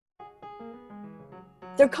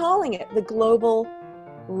They're calling it the global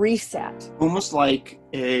reset. Almost like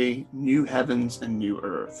a new heavens and new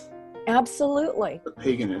earth. Absolutely.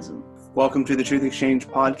 Paganism. Welcome to the Truth Exchange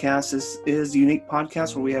podcast. This is a unique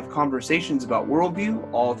podcast where we have conversations about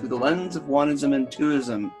worldview, all through the lens of oneism and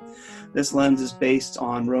twoism. This lens is based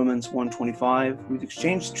on Romans 1:25. We've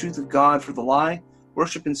exchanged the truth of God for the lie,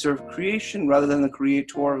 worship and serve creation rather than the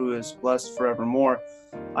Creator who is blessed forevermore.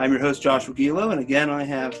 I'm your host, Joshua Gilo, and again, I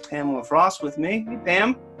have Pamela Frost with me. Hey,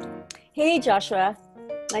 Pam. Hey, Joshua.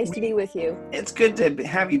 Nice to be with you. It's good to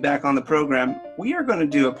have you back on the program. We are going to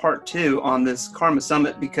do a part 2 on this Karma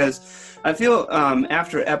Summit because I feel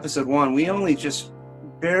after episode 1, we only just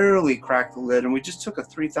barely cracked the lid and we just took a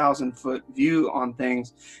 3,000-foot view on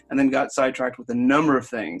things and then got sidetracked with a number of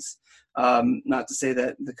things. Not to say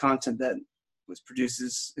that the content that was produced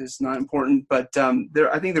is not important, but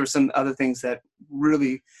I think there were some other things that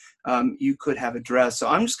really you could have addressed. So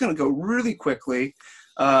I'm just going to go really quickly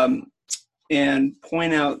and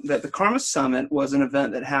point out that the Karma Summit was an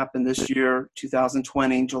event that happened this year,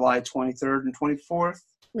 2020, July 23rd and 24th.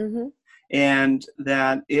 Mm-hmm. And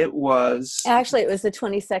that it was... Actually, it was the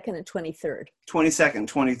 22nd and 23rd. 22nd,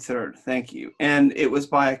 23rd, thank you. And it was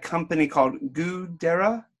by a company called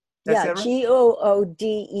Goodera? Yeah,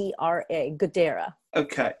 Goodera, Goodera.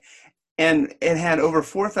 Okay. And it had over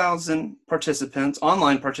 4,000 participants,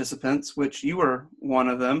 online participants, which you were one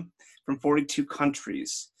of them, from 42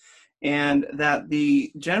 countries. And that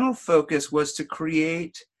the general focus was to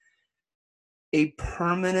create a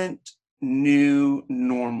permanent new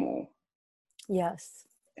normal. Yes.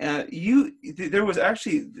 There was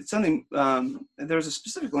actually something, there was a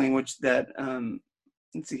specific language that,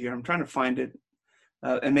 let's see here, I'm trying to find it,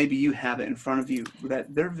 and maybe you have it in front of you,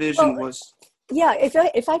 that their vision was... Yeah,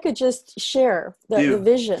 if I could just share the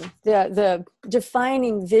vision, the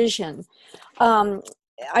defining vision.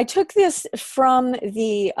 I took this from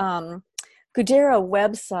the Goodera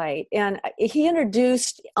website, and he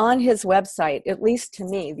introduced on his website, at least to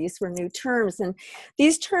me, these were new terms, and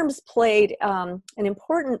these terms played an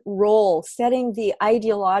important role setting the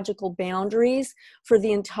ideological boundaries for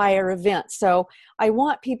the entire event. So I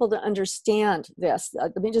want people to understand this.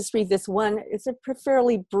 Let me just read this one. It's a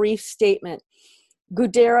fairly brief statement.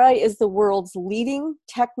 Goodera is the world's leading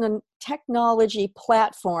technology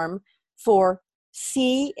platform for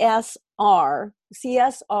CSR.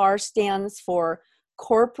 CSR stands for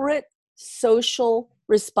Corporate Social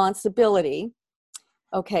Responsibility,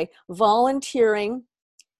 volunteering,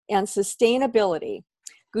 and sustainability.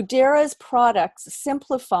 Goodera's products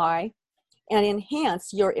simplify and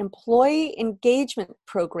enhance your employee engagement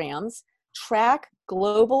programs, track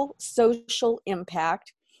global social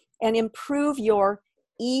impact, and improve your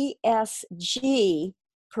ESG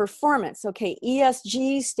performance.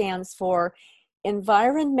 ESG stands for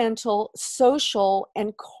environmental, social,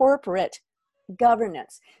 and corporate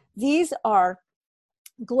governance. These are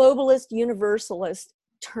globalist, universalist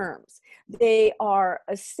terms. They are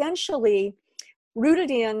essentially rooted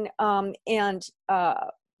in and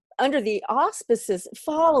under the auspices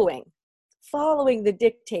following the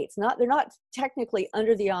dictates. They're not technically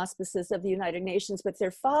under the auspices of the United Nations, but they're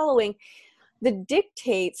following the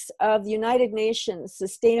dictates of the United Nations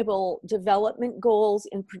Sustainable Development Goals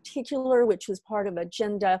in particular, which was part of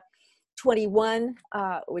Agenda 21,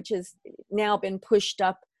 which has now been pushed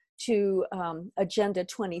up to Agenda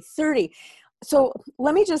 2030. So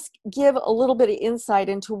let me just give a little bit of insight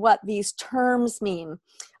into what these terms mean.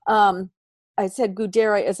 I said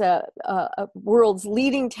Goodera is a world's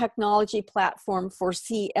leading technology platform for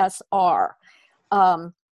CSR,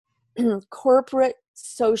 corporate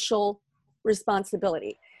social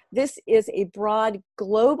responsibility. This is a broad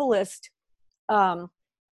globalist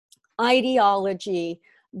ideology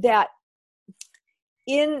that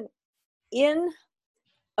in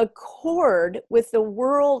accord with the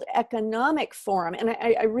World Economic Forum, and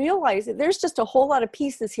I realize that there's just a whole lot of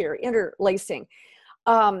pieces here interlacing.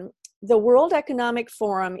 The World Economic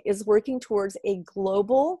Forum is working towards a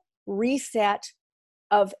global reset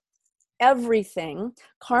of everything.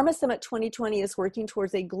 Karma Summit 2020 is working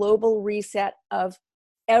towards a global reset of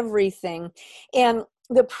everything. And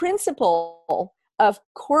the principle of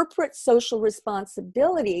corporate social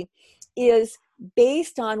responsibility is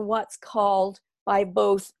based on what's called by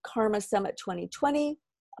both Karma Summit 2020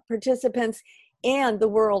 participants and the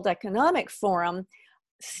World Economic Forum,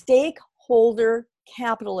 stakeholder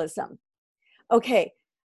capitalism.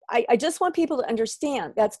 I just want people to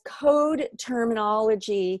understand that's code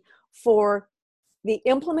terminology for the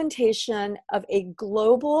implementation of a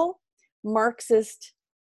global Marxist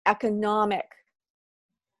economic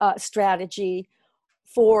strategy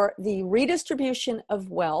for the redistribution of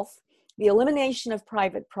wealth the elimination of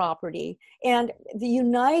private property, and the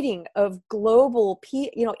uniting of global,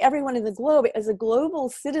 everyone in the globe as a global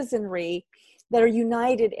citizenry that are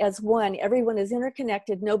united as one. Everyone is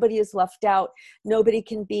interconnected. Nobody is left out. Nobody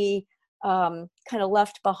can be kind of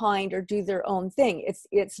left behind or do their own thing.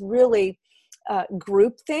 It's really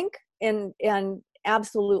groupthink and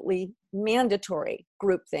absolutely mandatory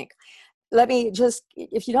groupthink. Let me just,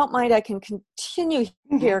 if you don't mind, I can continue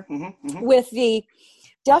here with the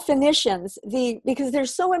definitions, because they're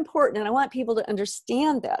so important, and I want people to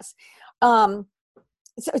understand this.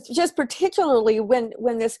 So just particularly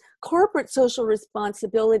when this corporate social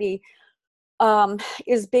responsibility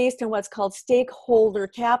is based on what's called stakeholder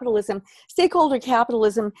capitalism. Stakeholder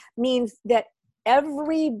capitalism means that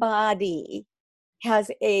everybody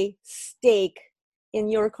has a stake in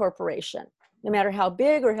your corporation, no matter how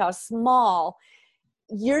big or how small.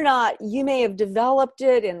 You may have developed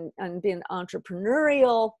it and been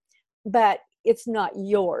entrepreneurial, but it's not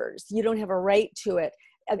yours. You don't have a right to it.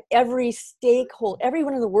 Every stakeholder,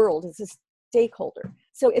 everyone in the world is a stakeholder.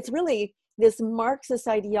 So it's really this Marxist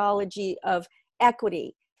ideology of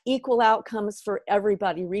equity, equal outcomes for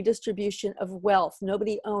everybody, redistribution of wealth.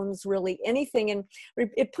 Nobody owns really anything. And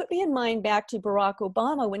it put me in mind back to Barack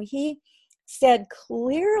Obama when he said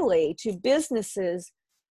clearly to businesses,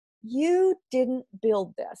 you didn't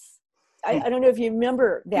build this. I don't know if you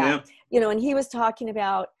remember that, and he was talking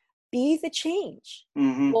about be the change.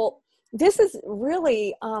 Well, this is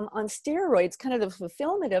really on steroids, kind of the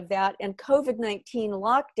fulfillment of that. And COVID-19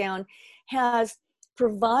 lockdown has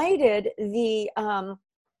provided the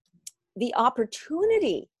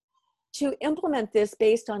opportunity to implement this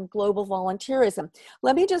based on global volunteerism.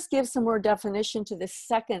 Let me just give some more definition to the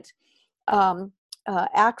second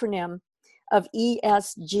acronym of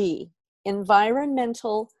ESG: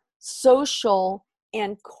 environmental, social,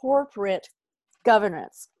 and corporate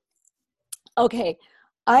governance. Okay,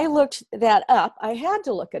 I looked that up. I had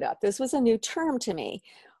to look it up. This was a new term to me.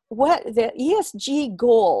 What the ESG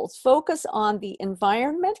goals focus on the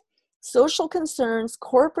environment, social concerns,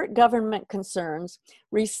 corporate government concerns,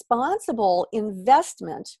 responsible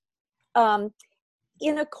investment,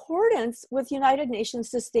 in accordance with United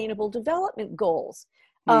Nations Sustainable Development Goals.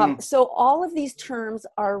 So all of these terms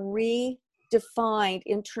are redefined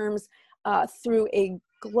in terms through a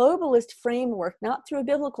globalist framework, not through a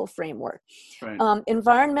biblical framework. Right.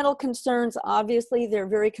 Environmental concerns, obviously, they're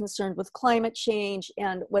very concerned with climate change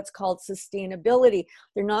and what's called sustainability.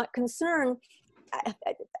 They're not concerned,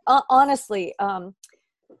 honestly, the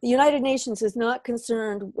United Nations is not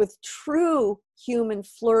concerned with true human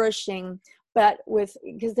flourishing, but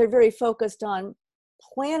because they're very focused on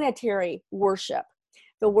planetary worship,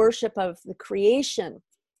 the worship of the creation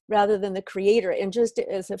rather than the creator. And just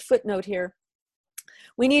as a footnote here,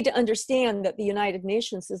 we need to understand that the United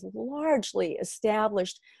Nations is largely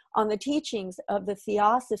established on the teachings of the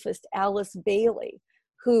theosophist Alice Bailey,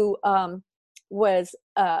 who was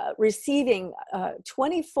receiving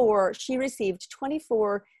 24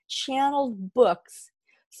 channeled books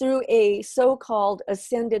through a so-called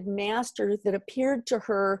ascended master that appeared to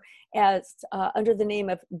her as under the name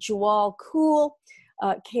of Djwhal Khul,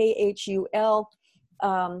 Khul,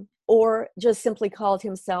 or just simply called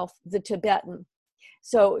himself the Tibetan.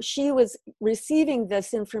 So she was receiving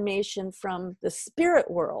this information from the spirit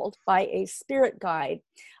world by a spirit guide,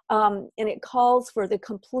 and it calls for the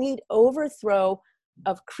complete overthrow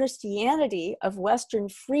of Christianity, of Western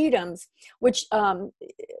freedoms, which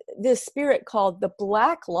this spirit called the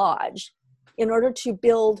Black Lodge, in order to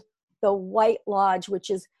build the White Lodge, which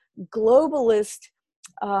is globalist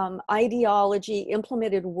ideology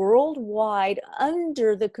implemented worldwide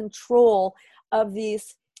under the control of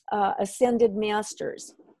these ascended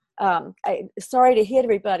masters. Sorry to hit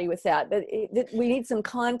everybody with that, but we need some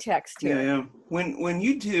context here. Yeah. When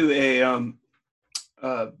you do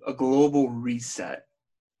a global reset,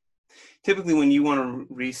 typically when you want to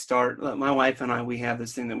restart, my wife and I, we have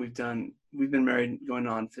this thing that we've done. We've been married going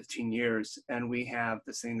on 15 years, and we have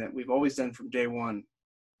this thing that we've always done from day one.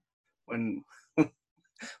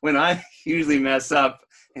 When I usually mess up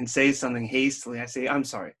and say something hastily, I say, I'm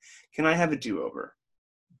sorry, can I have a do-over?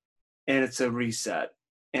 And it's a reset.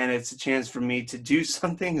 And it's a chance for me to do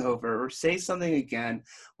something over or say something again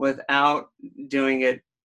without doing it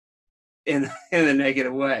in a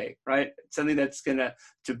negative way, right? Something that's going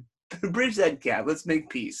to bridge that gap. Let's make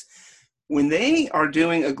peace. When they are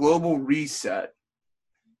doing a global reset,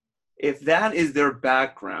 if that is their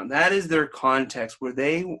background, that is their context where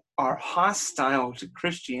they are hostile to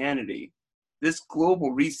Christianity, this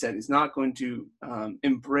global reset is not going to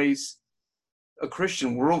embrace a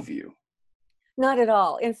Christian worldview. Not at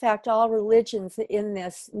all. In fact, all religions in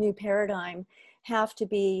this new paradigm have to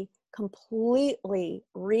be completely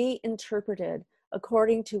reinterpreted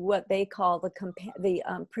according to what they call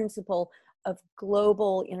the principle of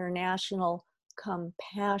global international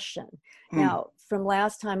compassion. Now, from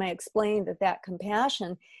last time I explained that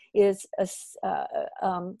compassion is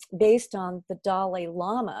based on the Dalai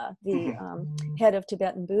Lama, the head of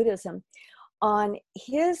Tibetan Buddhism, on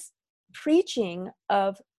his preaching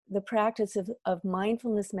of the practice of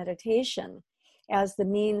mindfulness meditation as the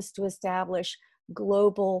means to establish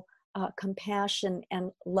global compassion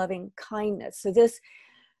and loving kindness. So this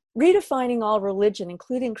redefining all religion,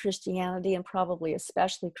 including Christianity, and probably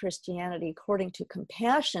especially Christianity, according to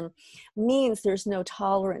compassion, means there's no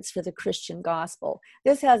tolerance for the Christian gospel.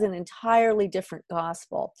 This has an entirely different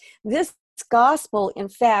gospel. This gospel, in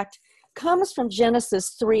fact, comes from Genesis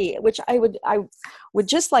 3, which I would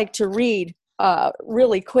just like to read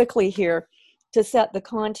really quickly here to set the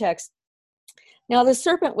context. Now the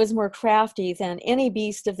serpent was more crafty than any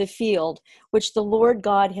beast of the field which the Lord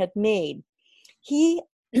God had made.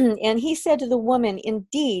 And he said to the woman,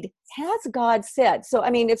 indeed, has God said? So,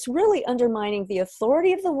 I mean, it's really undermining the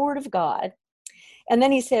authority of the word of God. And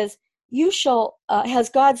then he says, has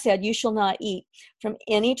God said, you shall not eat from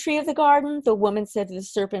any tree of the garden? The woman said to the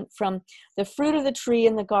serpent, from the fruit of the tree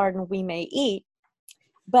in the garden we may eat.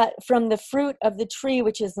 But from the fruit of the tree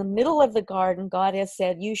which is the middle of the garden, God has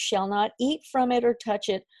said, you shall not eat from it or touch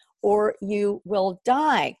it, or you will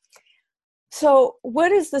die. So what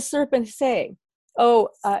does the serpent say?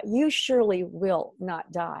 You surely will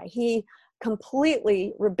not die. He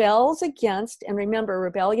completely rebels against, and remember,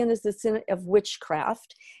 rebellion is the sin of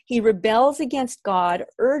witchcraft. He rebels against God,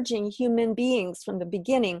 urging human beings from the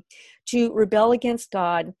beginning to rebel against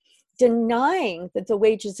God, denying that the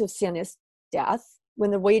wages of sin is death,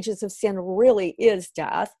 when the wages of sin really is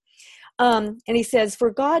death. And he says, for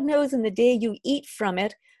God knows in the day you eat from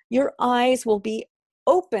it, your eyes will be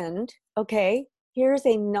opened. Okay, here's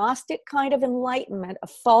a Gnostic kind of enlightenment, a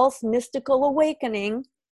false mystical awakening.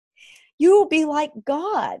 You will be like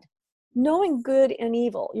God, knowing good and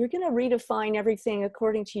evil. You're going to redefine everything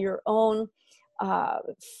according to your own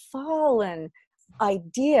fallen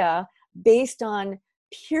idea based on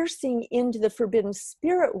piercing into the forbidden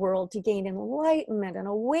spirit world to gain enlightenment and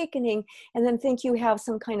awakening, and then think you have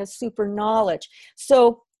some kind of super knowledge.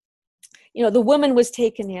 So, the woman was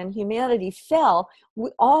taken in, humanity fell.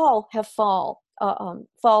 We all have fallen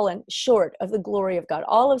short of the glory of God.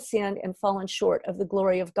 All have sinned and fallen short of the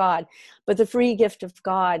glory of God. But the free gift of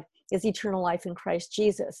God is eternal life in Christ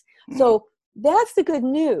Jesus. So that's the good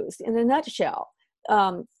news in a nutshell.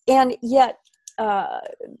 And yet,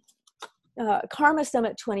 Karma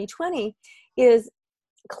Summit 2020 is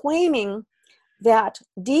claiming that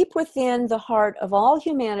deep within the heart of all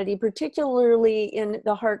humanity, particularly in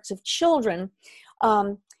the hearts of children,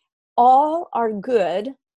 all are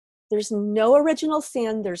good. There's no original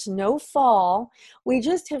sin. There's no fall. We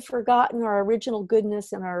just have forgotten our original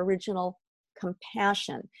goodness and our original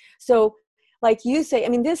compassion. So, like you say, I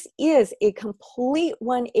mean, this is a complete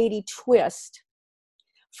 180 twist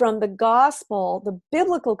from the gospel, the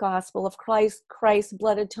biblical gospel of Christ's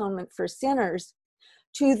blood atonement for sinners,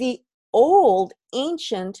 to the old,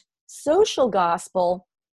 ancient social gospel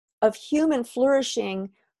of human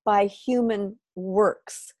flourishing by human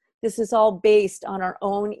works. This is all based on our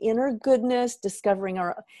own inner goodness, discovering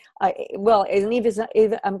as I'm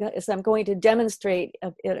going to demonstrate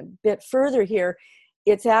a bit further here,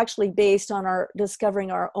 it's actually based on our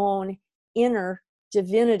discovering our own inner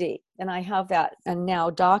divinity. And I have that and now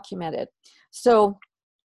documented. So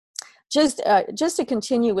just to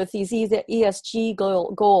continue with these ESG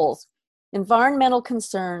goals, environmental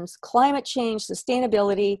concerns, climate change,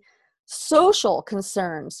 sustainability, social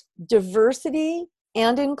concerns, diversity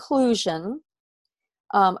and inclusion,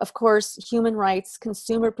 of course, human rights,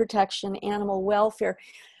 consumer protection, animal welfare.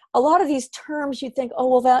 A lot of these terms you think, oh,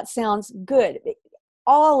 well, that sounds good.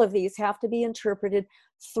 All of these have to be interpreted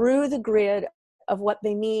through the grid of what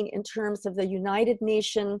they mean in terms of the United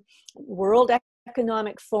Nations, World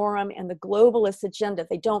Economic Forum, and the globalist agenda.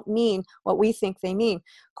 They don't mean what we think they mean.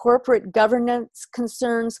 Corporate governance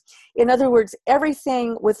concerns. In other words,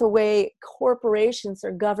 everything with the way corporations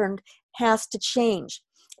are governed has to change,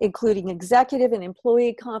 including executive and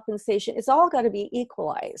employee compensation. It's all got to be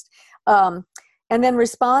equalized. And then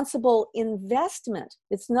responsible investment.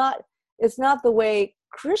 It's not the way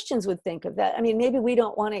Christians would think of that. I mean, maybe we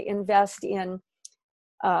don't want to invest in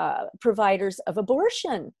providers of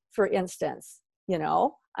abortion, for instance.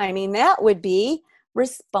 I mean, that would be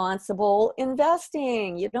responsible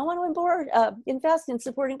investing. You don't want to invest in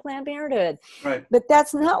supporting Planned Parenthood. Right. But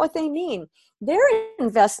that's not what they mean. Their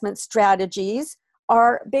investment strategies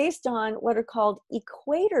are based on what are called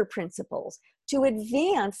equator principles to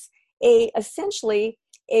advance essentially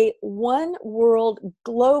a one world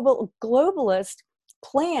globalist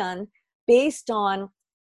plan based on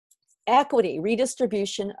equity,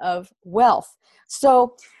 redistribution of wealth.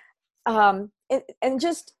 So, and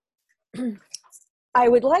just, I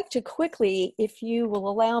would like to quickly, if you will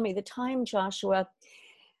allow me the time, Joshua,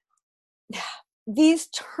 these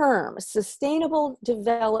terms, sustainable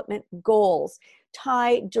development goals,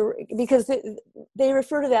 because they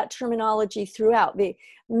refer to that terminology throughout.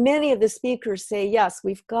 Many of the speakers say, yes,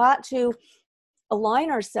 we've got to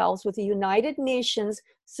align ourselves with the United Nations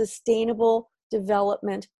Sustainable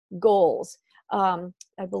Development Goals. I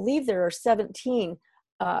believe there are 17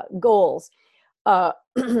 goals for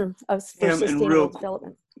sustainable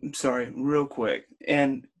development. Sorry, real quick.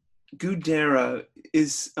 And Goodera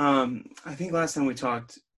is, I think last time we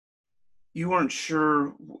talked, you weren't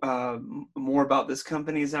sure more about this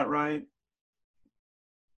company, is that right?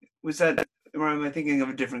 Or am I thinking of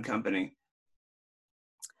a different company?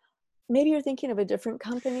 Maybe you're thinking of a different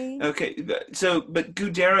company. Okay, but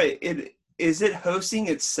Goodera, is it hosting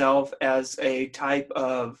itself as a type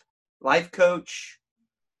of life coach?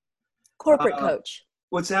 Corporate coach.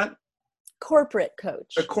 What's that? Corporate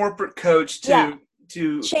coach. A corporate coach to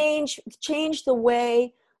change the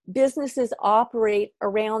way businesses operate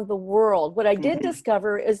around the world. What I did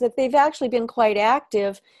discover is that they've actually been quite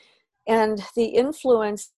active, and the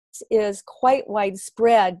influence is quite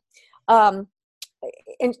widespread. And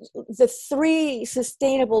the 3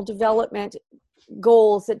 sustainable development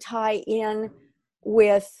goals that tie in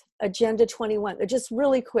with Agenda 21, they're just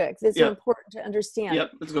really quick. This is important to understand.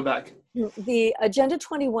 Yep, let's go back. The Agenda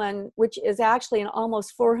 21, which is actually an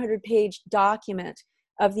almost 400-page document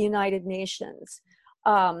of the United Nations,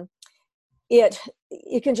 it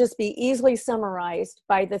can just be easily summarized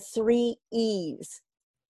by the 3 E's.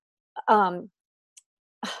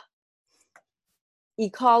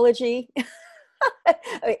 Ecology,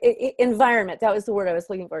 environment, that was the word I was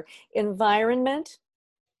looking for. Environment,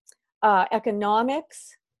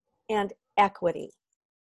 economics, and equity.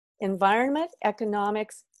 Environment,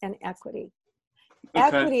 economics, and equity. Okay.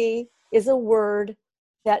 Equity is a word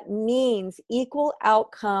that means equal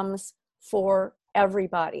outcomes for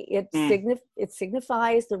everybody. It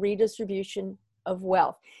signifies the redistribution of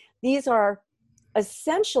wealth. These are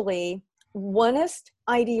essentially oneist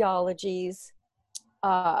ideologies,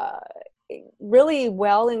 really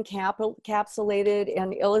well encapsulated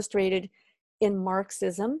and illustrated in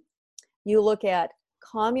Marxism. You look at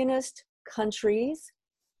communist countries,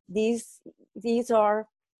 these are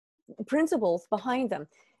principles behind them.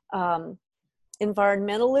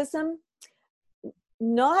 Environmentalism,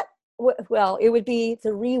 it would be the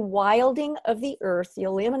rewilding of the earth, the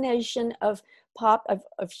elimination of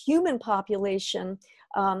human population.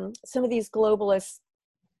 Some of these globalists,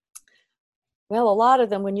 well, a lot of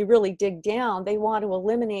them, when you really dig down, they want to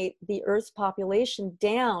eliminate the Earth's population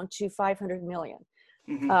down to 500 million.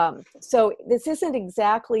 So this isn't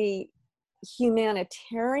exactly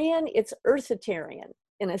humanitarian, it's earthitarian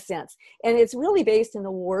in a sense. And it's really based in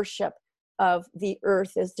the worship of the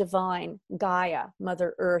earth as divine, Gaia,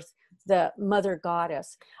 Mother Earth, the mother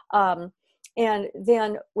goddess. And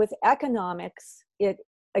then with economics, it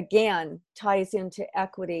again ties into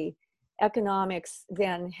equity. Economics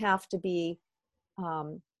then have to be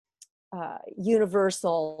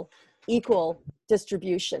universal, equal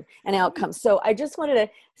distribution and outcomes. So I just wanted to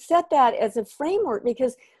set that as a framework,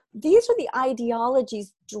 because these are the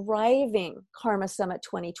ideologies driving Karma Summit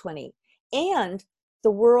 2020 and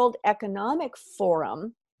the World Economic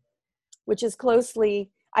Forum, which is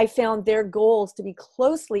I found their goals to be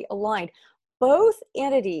closely aligned. Both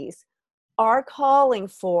entities are calling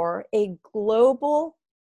for a global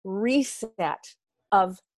reset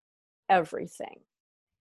of everything.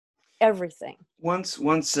 Once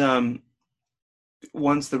the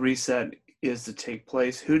reset is to take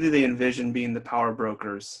place, who do they envision being the power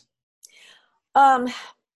brokers? That's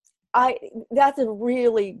a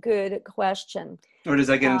really good question. Or does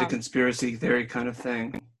that get into conspiracy theory kind of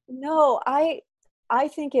thing? No, I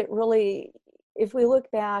think it really, if we look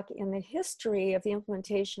back in the history of the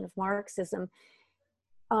implementation of Marxism,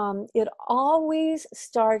 it always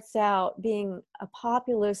starts out being a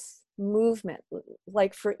populist movement.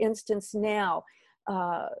 Like, for instance, now,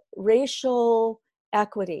 racial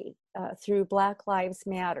equity through Black Lives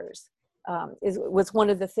Matters was one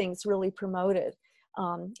of the things really promoted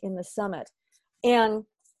in the summit. And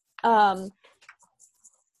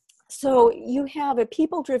So you have a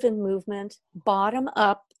people-driven movement, bottom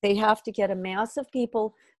up. They have to get a mass of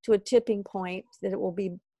people to a tipping point that it will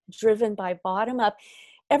be driven by bottom up.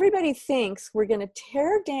 Everybody thinks we're going to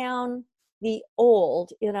tear down the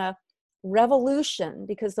old in a revolution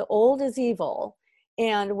because the old is evil,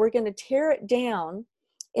 and we're going to tear it down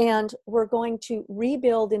and we're going to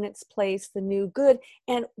rebuild in its place the new good,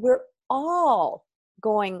 and we're all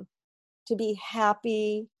going to be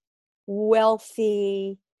happy,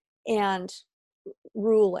 wealthy, and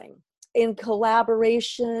ruling in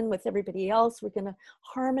collaboration with everybody else. We're going to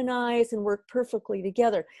harmonize and work perfectly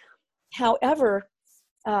together. However,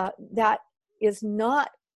 that is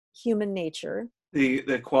not human nature.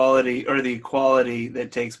 The quality or the equality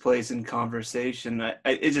that takes place in conversation,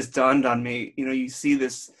 it just dawned on me. You see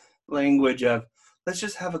this language of let's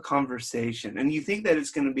just have a conversation, and you think that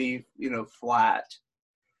it's going to be flat.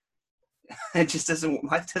 It just doesn't.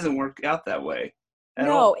 Life doesn't work out that way.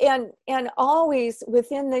 No, and always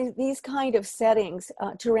within these kind of settings,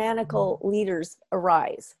 tyrannical leaders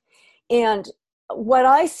arise. And what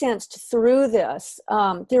I sensed through this,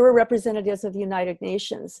 there were representatives of the United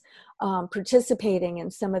Nations participating in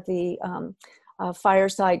some of the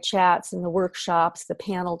fireside chats and the workshops, the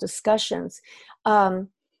panel discussions.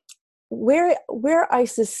 Where I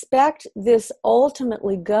suspect this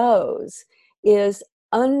ultimately goes is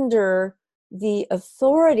under the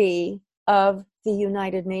authority of the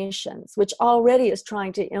United Nations, which already is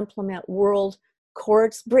trying to implement world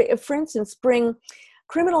courts, for instance, bring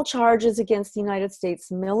criminal charges against the United States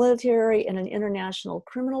military in an international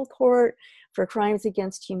criminal court for crimes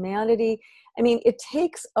against humanity. I mean, it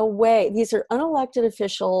takes away, these are unelected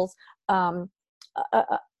officials, they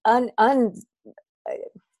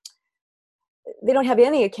don't have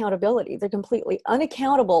any accountability. They're completely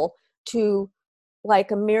unaccountable to like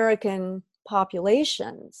American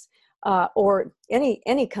populations. Or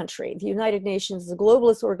any country. The United Nations is a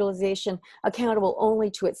globalist organization accountable only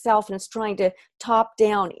to itself, and it's trying to top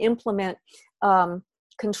down implement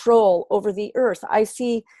control over the earth. I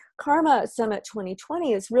see Karma Summit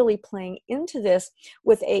 2020 is really playing into this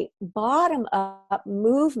with a bottom up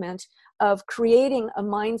movement of creating a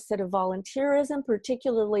mindset of volunteerism,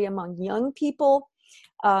 particularly among young people,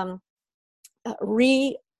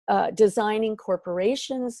 redesigning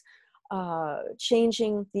corporations,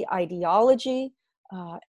 changing the ideology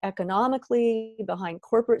economically behind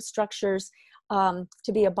corporate structures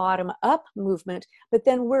to be a bottom-up movement. But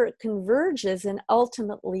then where it converges and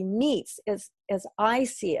ultimately meets, as I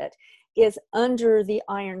see it, is under the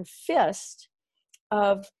iron fist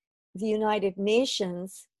of the United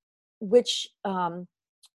Nations, which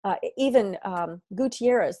even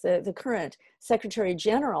Gutierrez, the current Secretary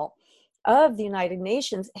General of the United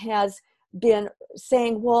Nations, has been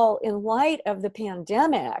saying, well, in light of the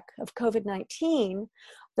pandemic of COVID-19,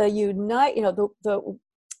 the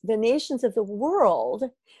nations of the world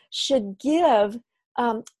should give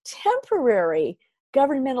temporary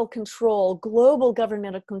governmental control, global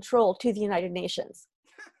governmental control to the United Nations.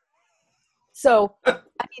 So, I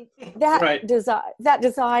mean, that right.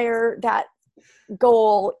 desire, that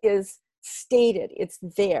goal is stated. It's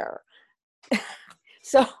there.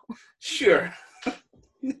 So. Sure.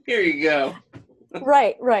 Here you go.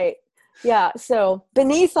 Right. Yeah. So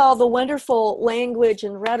beneath all the wonderful language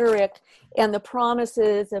and rhetoric and the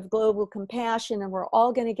promises of global compassion, and we're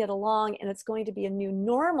all going to get along, and it's going to be a new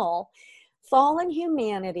normal, fallen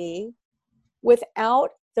humanity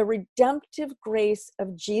without the redemptive grace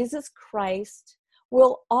of Jesus Christ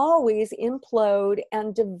will always implode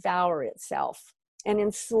and devour itself and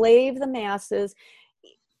enslave the masses.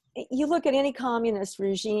 You look at any communist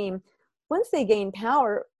regime, once they gain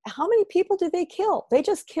power, how many people do they kill? They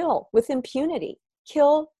just kill with impunity.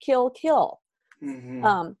 Kill.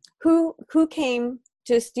 Mm-hmm. Who came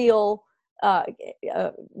to steal,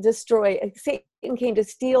 destroy? Satan came to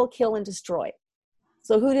steal, kill, and destroy.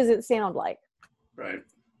 So who does it sound like? Right.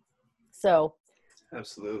 So.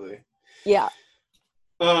 Absolutely. Yeah.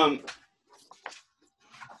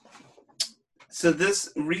 So this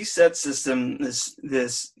reset system, this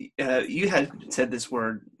you had said this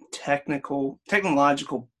word,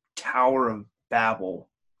 technological Tower of Babel,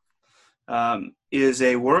 is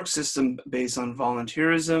a work system based on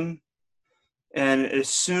volunteerism, and it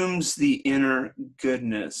assumes the inner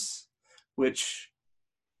goodness, which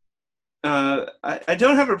I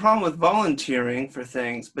don't have a problem with volunteering for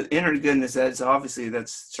things, but inner goodness, that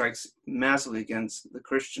strikes massively against the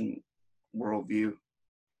Christian worldview,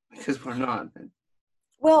 because we're not.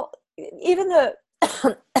 Well, even the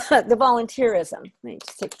volunteerism. Let me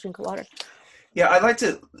just take a drink of water. Yeah, I'd like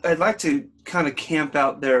to kind of camp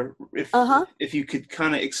out there Uh-huh. if you could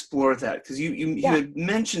kind of explore that, because you Yeah. had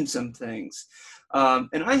mentioned some things,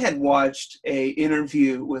 and I had watched a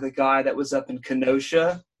interview with a guy that was up in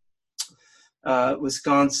Kenosha,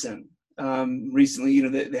 Wisconsin, recently. You know,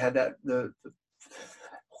 they had the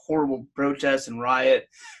horrible protest and riot,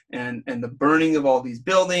 and the burning of all these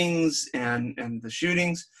buildings and the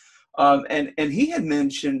shootings, and he had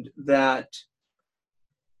mentioned that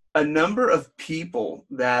a number of people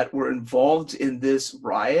that were involved in this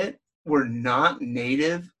riot were not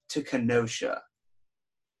native to Kenosha.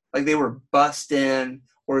 Like they were bussed in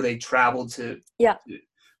or they traveled Yeah.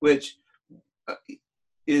 which uh,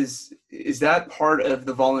 is that part of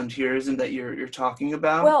the volunteerism that you're talking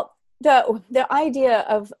about? Well, the idea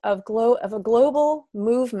of a global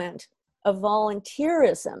movement of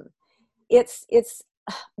volunteerism, it's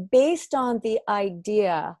based on the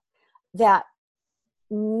idea that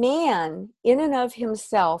man, in and of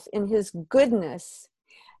himself, in his goodness,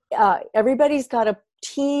 everybody's got a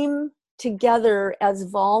team together as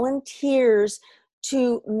volunteers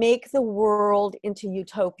to make the world into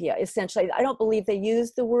utopia, essentially. I don't believe they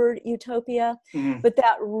used the word utopia, Mm-hmm. but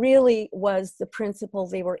that really was the principle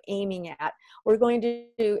they were aiming at. We're going to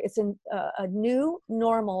do, it's a new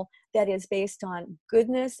normal that is based on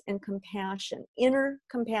goodness and compassion, inner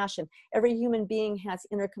compassion. Every human being has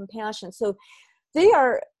inner compassion. So they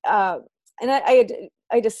are, and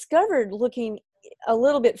I discovered looking a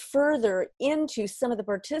little bit further into some of the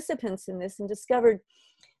participants in this and discovered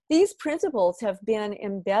these principles have been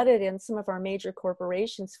embedded in some of our major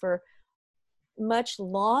corporations for much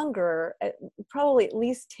longer, probably at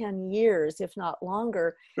least 10 years, if not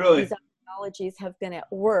longer. Really? These ideologies have been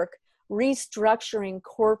at work restructuring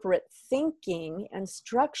corporate thinking and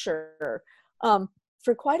structure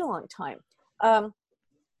for quite a long time.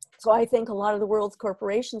 So I think a lot of the world's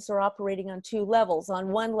corporations are operating on two levels. On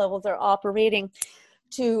one level, they're operating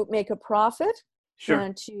to make a profit Sure.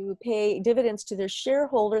 and to pay dividends to their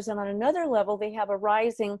shareholders. And on another level, they have a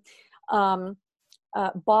rising bottom-up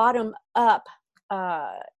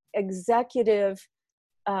executive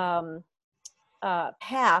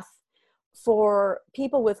path for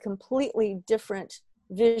people with completely different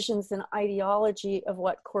visions and ideology of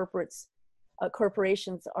what corporations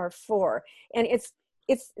are for. And it's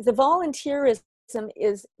the volunteerism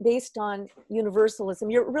is based on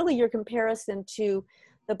universalism. Your comparison to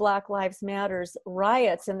the Black Lives Matters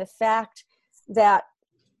riots and the fact that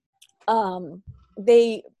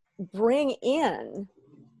they bring in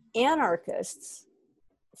anarchists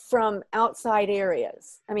from outside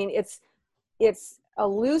areas. I mean, it's a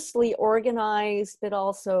loosely organized, but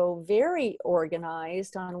also very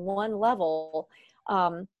organized on one level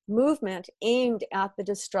movement aimed at the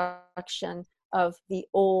destruction of the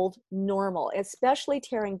old normal, especially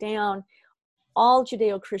tearing down all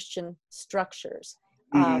Judeo-Christian structures.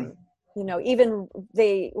 Mm-hmm. Even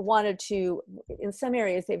they wanted to, in some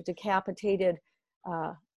areas, they've decapitated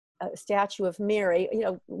a statue of Mary.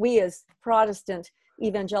 We as Protestant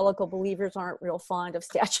evangelical believers aren't real fond of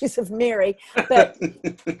statues of Mary, but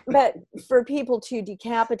for people to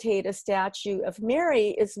decapitate a statue of Mary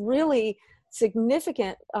is really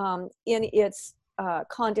significant in its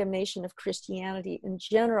condemnation of Christianity in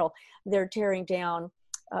general. They're tearing down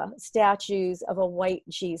statues of a white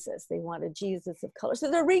Jesus. They wanted Jesus of color. So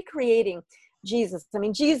they're recreating Jesus. I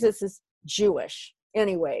mean, Jesus is Jewish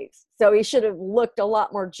anyways, so he should have looked a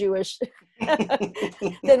lot more Jewish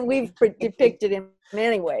than we've depicted him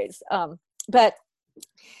anyways. But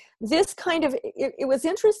this kind of, it was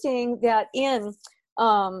interesting that in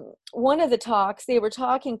one of the talks, they were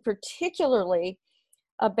talking particularly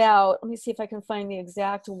about, let me see if I can find the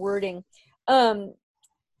exact wording.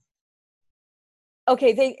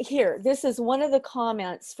 This is one of the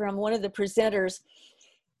comments from one of the presenters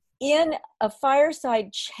in a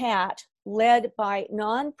fireside chat led by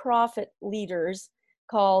nonprofit leaders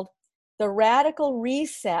called The Radical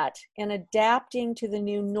Reset and Adapting to the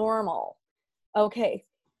New Normal. Okay,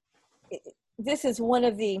 this is one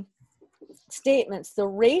of the statements. The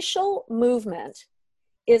racial movement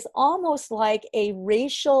is almost like a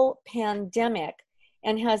racial pandemic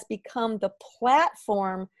and has become the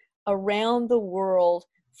platform around the world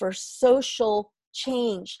for social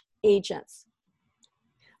change agents.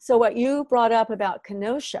 So what you brought up about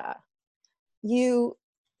Kenosha, you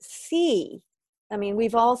see, I mean,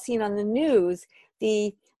 we've all seen on the news,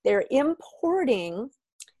 they're importing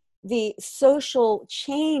the social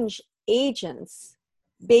change agents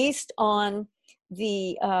based on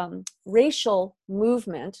the racial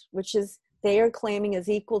movement, which is they are claiming is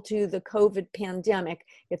equal to the COVID pandemic.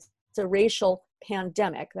 It's a racial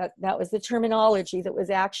pandemic. That was the terminology that was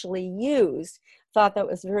actually used. Thought that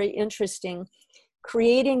was very interesting,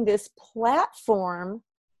 creating this platform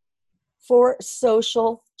for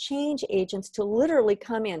social change agents to literally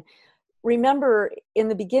come in. Remember, in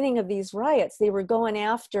the beginning of these riots, they were going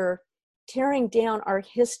after tearing down our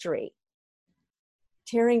history,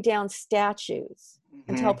 tearing down statues,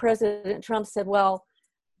 until President Trump said, well,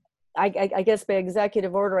 I guess by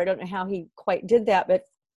executive order, I don't know how he quite did that, but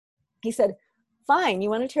he said, fine, you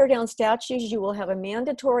want to tear down statues, you will have a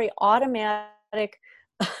mandatory, automatic,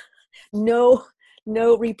 no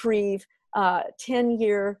reprieve,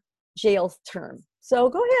 10-year jail term. So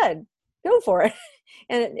go ahead, go for it.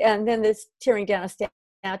 And then this tearing down of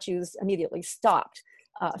statues immediately stopped,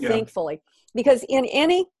 thankfully. Because in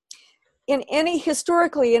any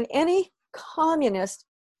historically, in any communist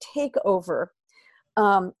takeover,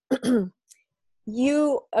 of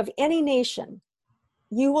any nation,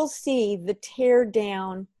 you will see the tear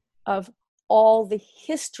down of all the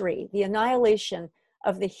history, the annihilation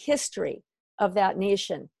of the history of that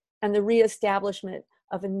nation, and the reestablishment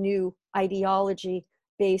of a new ideology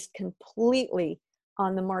based completely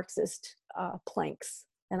on the Marxist planks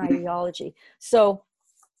and ideology. So,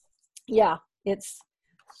 yeah, it's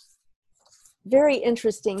very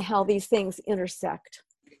interesting how these things intersect.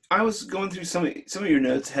 I was going through some of your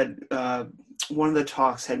notes. Had one of the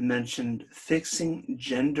talks had mentioned fixing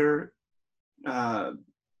gender. Where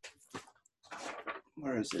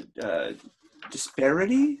is it?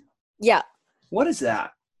 Disparity? Yeah. What is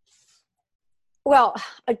that? Well,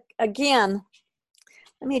 again,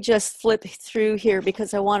 let me just flip through here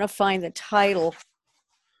because I want to find the title.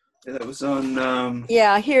 That was on.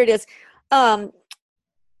 Yeah, here it is.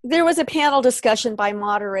 There was a panel discussion by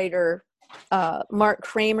moderator Mark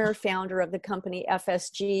Kramer, founder of the company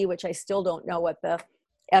FSG, which I still don't know what the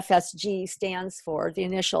FSG stands for, the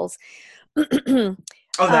initials. Oh,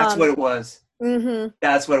 that's what it was. Mm-hmm.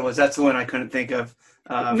 That's what it was. That's the one I couldn't think of.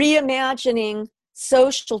 Reimagining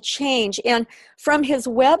social change. And from his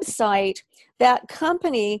website, that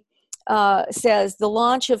company says the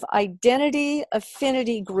launch of identity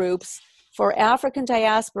affinity groups for African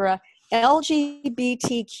diaspora,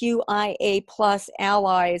 LGBTQIA plus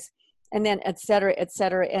allies, and then et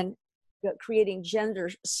cetera, and creating gender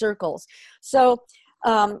circles. So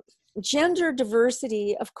gender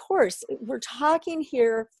diversity, of course, we're talking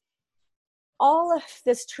here, all of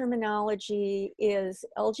this terminology is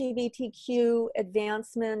LGBTQ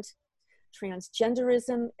advancement,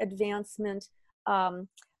 transgenderism advancement,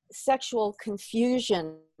 sexual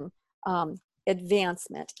confusion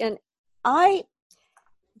advancement. And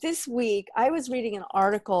this week, I was reading an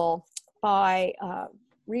article by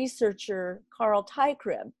researcher Carl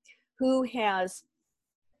Teichrib, who has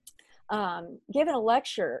given a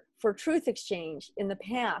lecture for Truth Exchange in the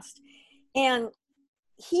past. And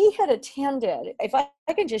he had attended, if I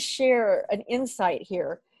can just share an insight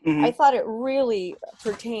here, I thought it really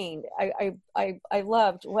pertained. I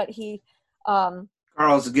loved what he...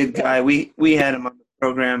 Carl's a good guy. We had him on the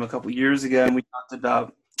program a couple years ago, and we talked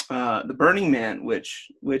about the Burning Man,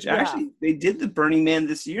 which actually they did the Burning Man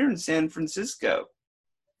this year in San Francisco.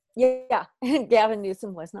 Yeah, and Gavin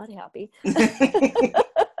Newsom was not happy. But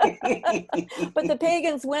the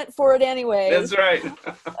pagans went for it anyway. That's right.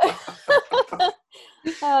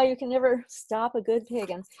 You can never stop a good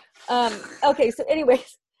pagan. Okay, so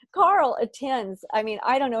anyways, Carl attends, I mean,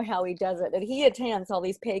 I don't know how he does it, but he attends all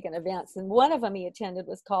these pagan events. And one of them he attended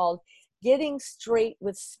was called Getting Straight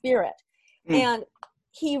with Spirit. And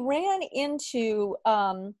he ran into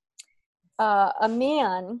a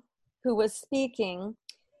man who was speaking.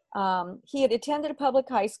 He had attended a public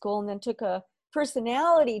high school and then took a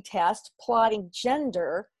personality test plotting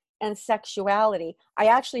gender and sexuality. I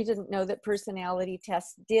actually didn't know that personality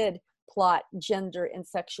tests did plot gender and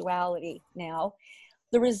sexuality now.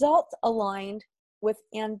 The results aligned with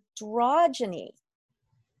androgyny,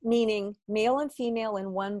 meaning male and female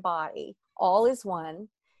in one body, all is one.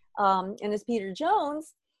 And as Peter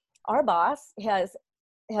Jones, our boss, has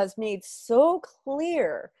made so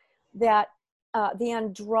clear that the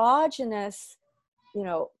androgynous,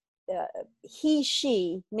 he,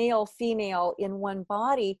 she, male, female in one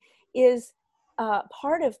body is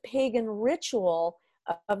part of pagan ritual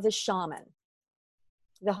of the shaman,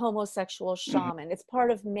 the homosexual shaman. It's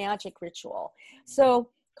part of magic ritual. So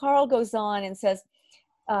Carl goes on and says,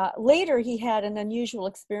 later he had an unusual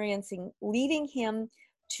experience leading him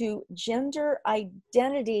to gender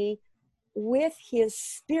identity with his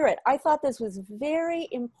spirit. I thought this was very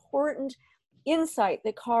important insight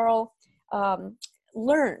that Carl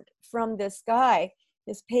learned from this guy,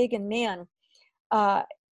 this pagan man, and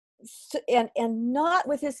not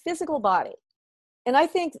with his physical body. And I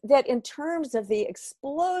think that in terms of the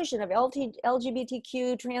explosion of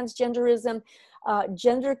LGBTQ, transgenderism,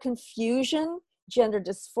 gender confusion, gender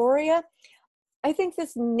dysphoria, I think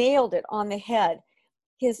this nailed it on the head.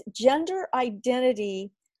 His gender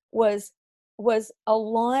identity was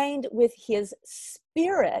aligned with his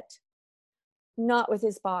spirit, not with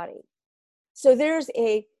his body. So there's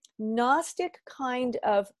a Gnostic kind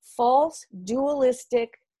of false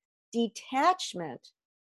dualistic detachment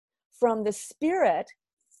from the spirit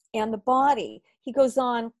and the body. He goes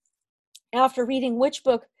on, after reading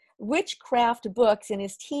witchcraft books in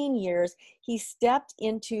his teen years, he stepped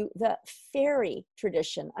into the fairy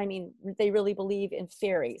tradition. I mean, they really believe in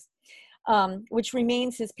fairies, which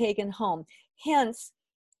remains his pagan home. Hence,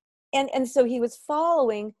 and so he was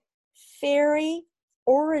following fairy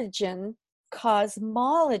origin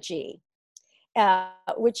cosmology,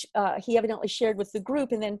 which he evidently shared with the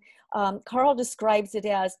group. And then Carl describes it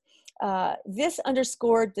as, this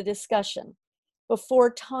underscored the discussion.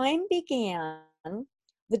 Before time began,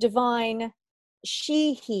 the divine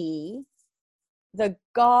she-he, the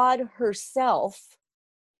God herself,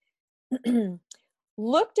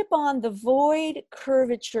 looked upon the void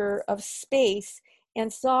curvature of space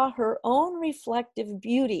and saw her own reflective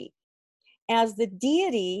beauty. As the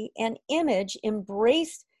deity and image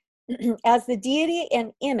embraced, as the deity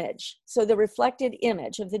and image, so the reflected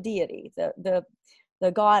image of the deity, the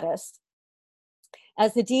goddess,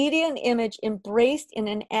 as the deity and image embraced in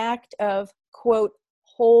an act of, quote,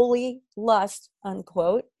 holy lust,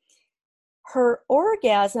 unquote, her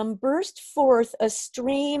orgasm burst forth a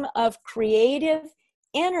stream of creative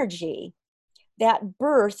energy that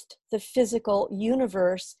birthed the physical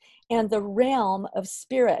universe and the realm of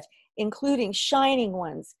spirit, including shining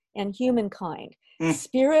ones and humankind.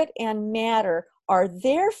 Spirit and matter are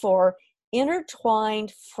therefore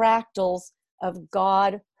intertwined fractals of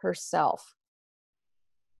God herself.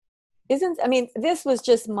 This was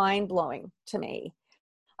just mind-blowing to me.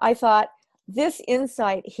 I thought this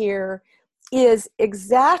insight here is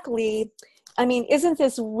exactly, isn't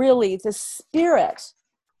this really the spirit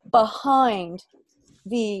behind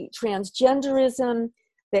the transgenderism,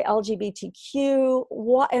 the LGBTQ,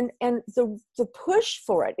 and the push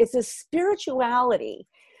for it? It's a spirituality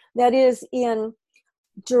that is in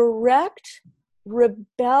direct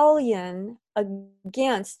rebellion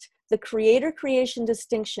against the creator-creation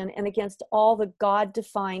distinction and against all the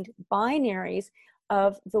God-defined binaries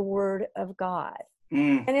of the Word of God.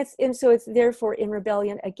 And so it's therefore in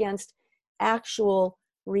rebellion against actual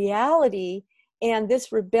reality. And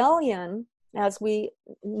this rebellion, as we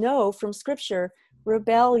know from Scripture,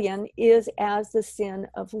 rebellion is as the sin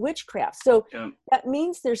of witchcraft. So that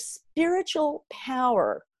means there's spiritual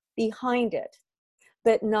power behind it,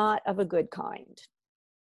 but not of a good kind.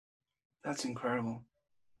 That's incredible.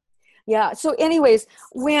 Yeah. So anyways,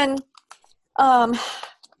 when Karma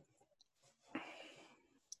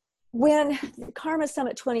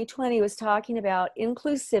Summit 2020 was talking about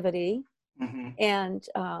inclusivity and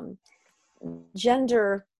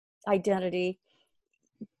gender identity,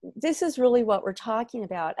 this is really what we're talking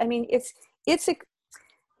about. It's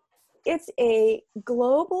a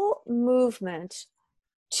global movement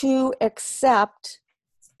to accept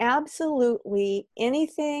absolutely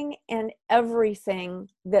anything and everything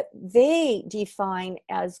that they define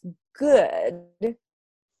as good,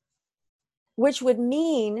 which would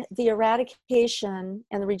mean the eradication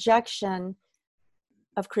and the rejection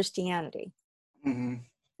of Christianity.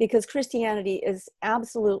 Because Christianity is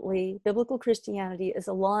biblical Christianity is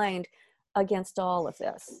aligned against all of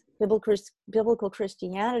this. Biblical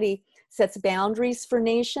Christianity sets boundaries for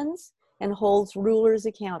nations and holds rulers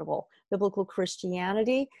accountable. Biblical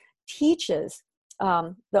Christianity teaches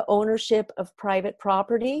the ownership of private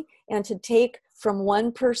property, and to take from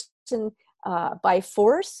one person by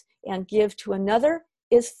force and give to another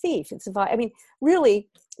is thief. Really,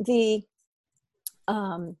 the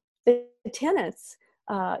tenets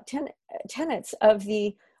of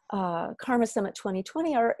the Karma Summit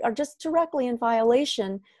 2020 are just directly in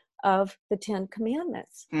violation of the 10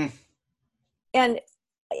 Commandments. And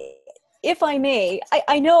if I may,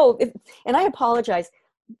 I know, and I apologize,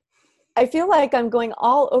 I feel like I'm going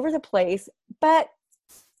all over the place, but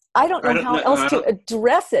I don't know how else to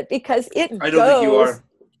address it, because it goes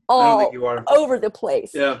all over the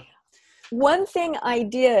place. Yeah. One thing I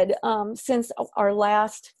did since our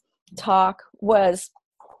last talk was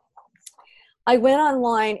I went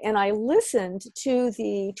online and I listened to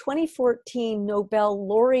the 2014 Nobel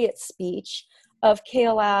laureate speech of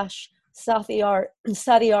Kailash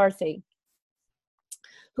Satyarthi,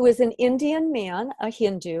 who is an Indian man, a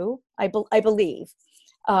Hindu, I believe.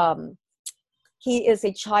 He is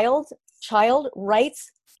a child child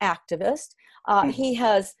rights activist. He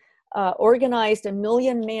has organized a 1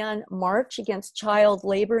 million man march against child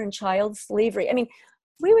labor and child slavery. I mean,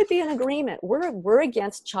 we would be in agreement. We're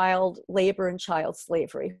against child labor and child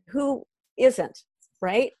slavery. Who isn't,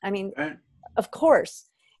 right? I mean, Right. Of course.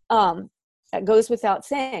 That goes without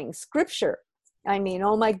saying. Scripture. I mean,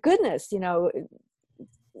 oh my goodness,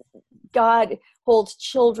 God holds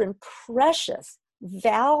children precious,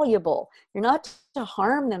 valuable. You're not to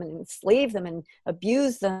harm them and enslave them and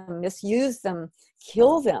abuse them, misuse them,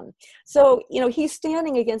 kill them. So, he's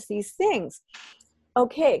standing against these things.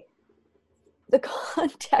 Okay, the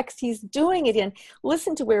context he's doing it in,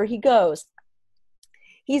 listen to where he goes.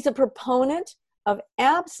 He's a proponent of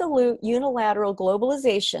absolute unilateral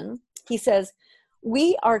globalization. He says,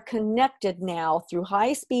 we are connected now through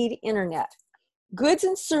high-speed internet. Goods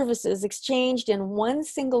and services exchanged in one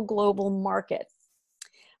single global market.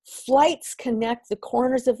 Flights connect the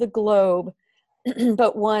corners of the globe,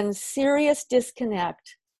 but one serious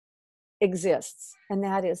disconnect exists, and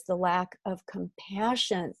that is the lack of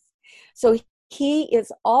compassion. So he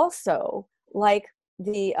is also like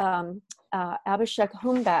the Abhishek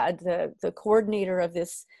Humbad, the coordinator of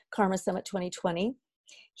this Karma Summit 2020.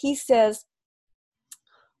 He says,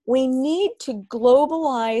 we need to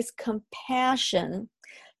globalize compassion,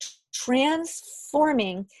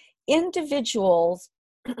 transforming individual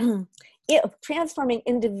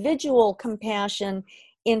compassion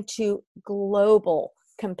into global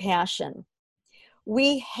compassion.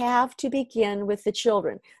 We have to begin with the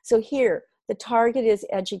children. So here, the target is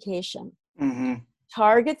education. Mm-hmm.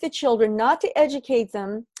 Target the children, not to educate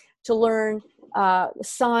them to learn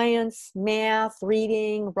science, math,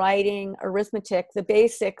 reading, writing, arithmetic, the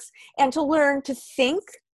basics, and to learn to think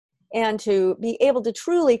and to be able to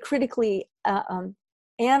truly critically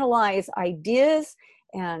analyze ideas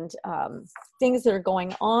and things that are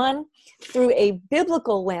going on through a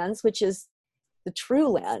biblical lens, which is the true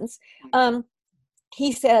lens.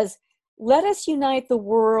 He says, let us unite the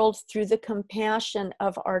world through the compassion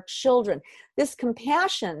of our children. This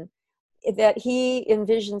compassion that he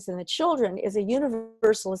envisions in the children is a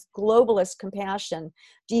universalist, globalist compassion,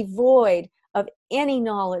 devoid of any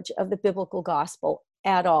knowledge of the biblical gospel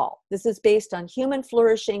at all. This is based on human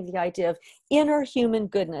flourishing, the idea of inner human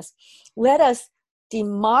goodness. Let us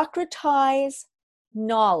democratize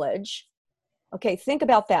knowledge. Okay, think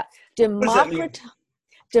about that. What does that mean?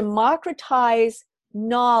 Democratize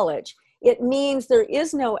knowledge. It means there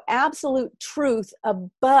is no absolute truth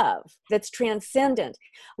above that's transcendent.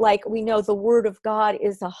 Like we know the Word of God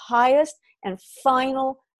is the highest and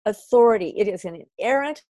final authority. It is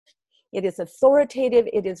inerrant, it is authoritative,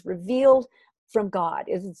 it is revealed from God.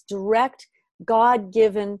 It is direct,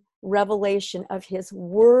 God-given revelation of His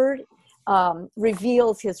Word,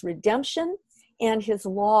 reveals His redemption and His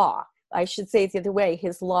law. I should say it the other way.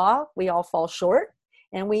 His law, we all fall short,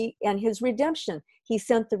 and His redemption. He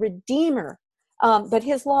sent the Redeemer, but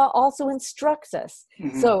His law also instructs us.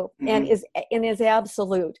 Mm-hmm. So, Mm-hmm. and is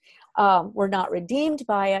absolute. We're not redeemed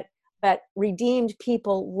by it, but redeemed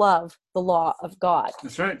people love the law of God.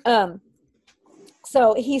 That's right.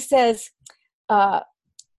 So he says,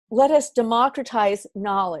 let us democratize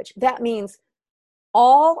knowledge. That means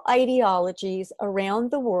all ideologies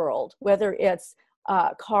around the world, whether it's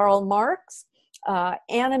Karl Marx,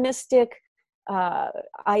 animistic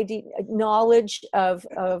knowledge of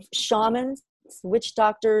shamans, witch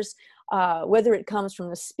doctors, whether it comes from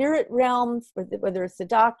the spirit realm, whether it's the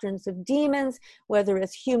doctrines of demons, whether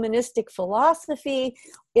it's humanistic philosophy,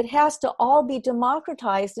 it has to all be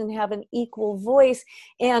democratized and have an equal voice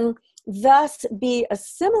and thus be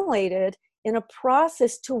assimilated in a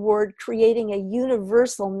process toward creating a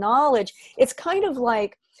universal knowledge. It's kind of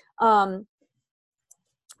like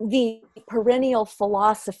the perennial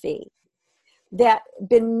philosophy that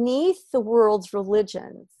beneath the world's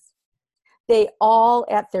religions, they all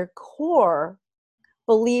at their core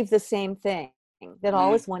believe the same thing, that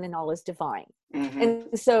all is one and all is divine. Mm-hmm.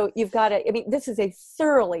 And so you've got to, this is a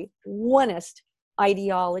thoroughly onist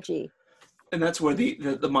ideology. And that's where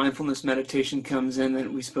the mindfulness meditation comes in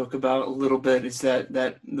that we spoke about a little bit, is that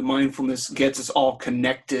the mindfulness gets us all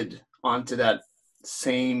connected onto that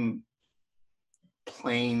same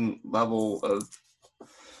plane level of,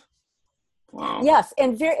 wow. Yes,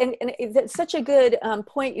 and that's such a good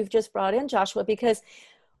point you've just brought in, Joshua, because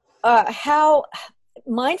how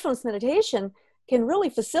mindfulness meditation can really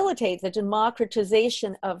facilitate the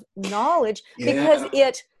democratization of knowledge, because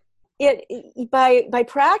it by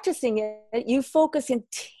practicing it, you focus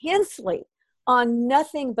intensely on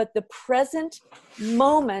nothing but the present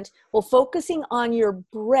moment, while focusing on your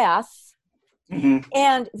breath Mhm.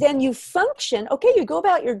 And then you function, okay, you go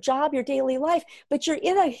about your job, your daily life, but you're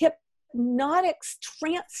in a hypnotic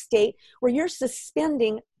trance state where you're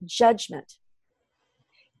suspending judgment.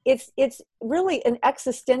 It's really an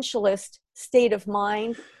existentialist state of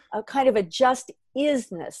mind, a kind of a just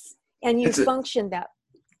isness, and you It's a function that.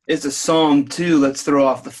 it's a psalm too. Let's throw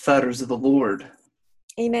off the fetters of the Lord.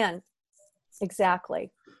 Amen. Exactly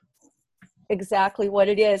what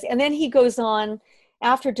it is. And then he goes on,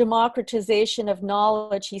 after democratization of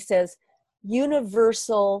knowledge, he says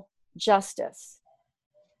universal justice.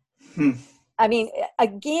 Hmm. I mean,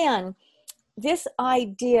 again, this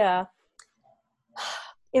idea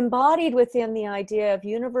embodied within the idea of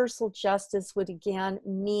universal justice would again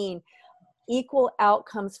mean equal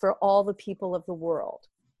outcomes for all the people of the world.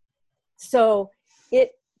 So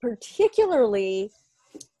it particularly,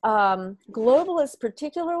 globalists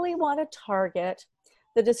particularly want to target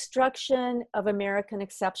the destruction of American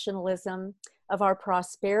exceptionalism, of our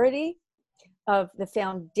prosperity, of the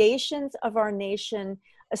foundations of our nation,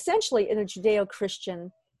 essentially in a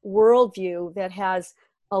Judeo-Christian worldview that has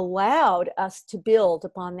allowed us to build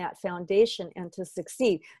upon that foundation and to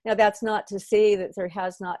succeed. Now, that's not to say that there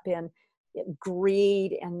has not been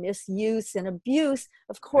greed and misuse and abuse.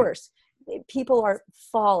 Of course, people are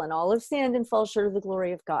fallen. All have sinned and fall short of the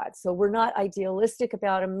glory of God. So we're not idealistic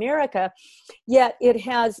about America, yet it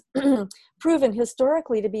has proven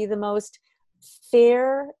historically to be the most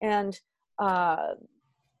fair and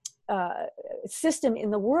system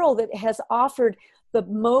in the world that has offered the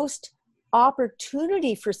most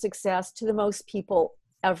opportunity for success to the most people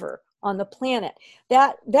ever on the planet.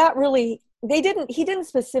 That really, he didn't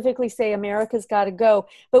specifically say America's got to go,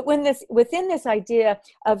 but within this idea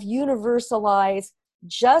of universalized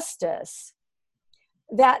justice,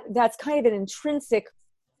 that's kind of an intrinsic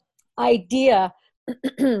idea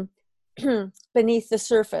beneath the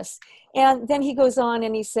surface. And then he goes on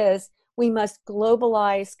and he says, we must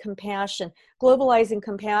globalize compassion. Globalizing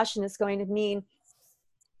compassion is going to mean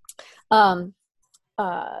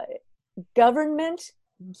government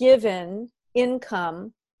given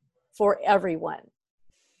income for everyone.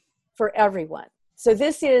 So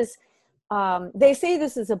this is, they say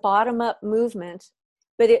this is a bottom-up movement,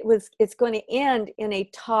 but it's going to end in a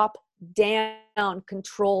top-down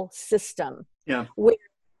control system. Yeah. Where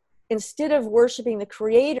instead of worshiping the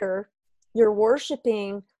Creator, you're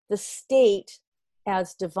worshiping the state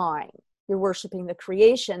as divine. You're worshiping the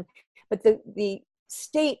creation, but the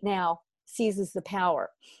state now seizes the power.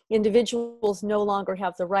 Individuals no longer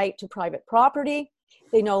have the right to private property.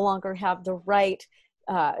 They no longer have the right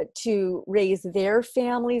to raise their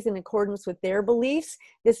families in accordance with their beliefs.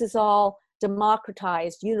 This is all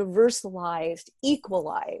democratized, universalized,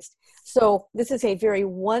 equalized. So this is a very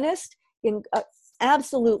onist,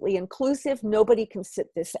 absolutely inclusive. Nobody can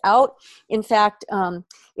sit this out. In fact,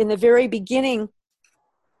 in the very beginning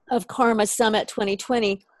of Karma Summit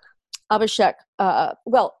 2020, Abhishek,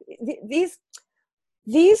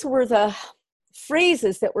 these were the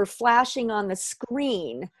phrases that were flashing on the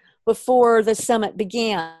screen before the summit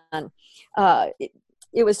began.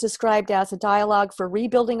 It was described as a dialogue for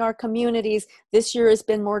rebuilding our communities. This year has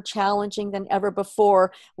been more challenging than ever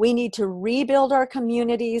before. We need to rebuild our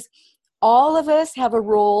communities. All of us have a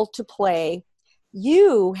role to play.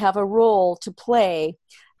 You have a role to play.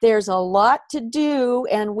 There's a lot to do,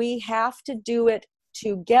 and we have to do it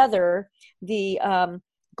together. The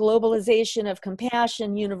globalization of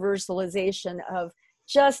compassion, universalization of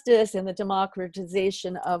justice, and the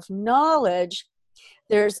democratization of knowledge.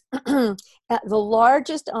 There's the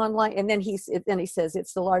largest online, and then he says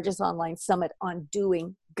it's the largest online summit on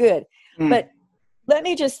doing good. But let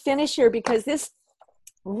me just finish here, because this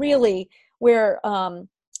really, where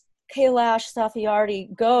Kailash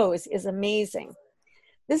Satyarthi goes is amazing.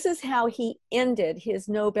 This is how he ended his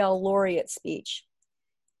Nobel laureate speech.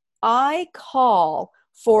 I call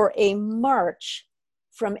for a march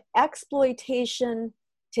from exploitation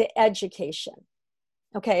to education.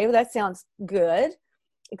 Okay, well, that sounds good,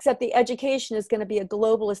 except the education is going to be a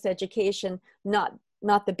globalist education, not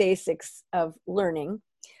the basics of learning.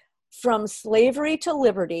 From slavery to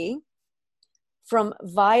liberty, from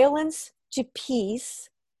violence to peace,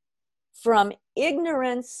 from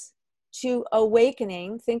ignorance to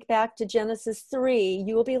awakening. Think back to Genesis 3.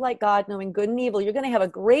 You will be like God, knowing good and evil. You're going to have a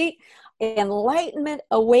great enlightenment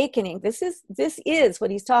awakening. This is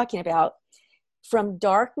what he's talking about. From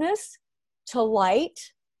darkness to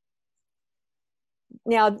light.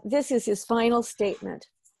 Now, this is his final statement.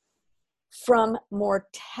 From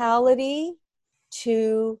mortality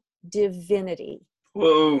to divinity.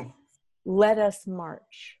 Whoa. Let us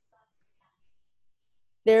march.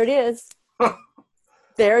 There it is.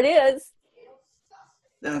 There it is.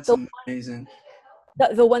 That's The, amazing.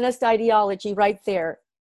 the oneness ideology right there.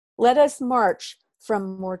 Let us march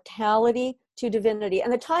from mortality to divinity.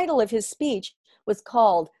 And the title of his speech was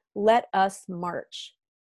called Let Us March.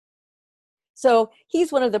 So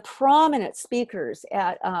he's one of the prominent speakers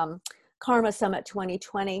at Karma Summit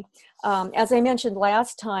 2020. As I mentioned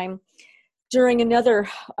last time, during another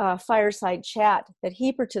fireside chat that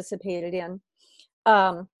he participated in,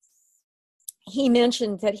 he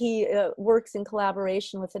mentioned that he works in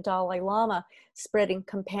collaboration with the Dalai Lama, spreading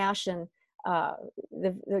compassion,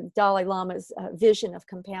 the Dalai Lama's vision of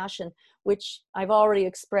compassion, which I've already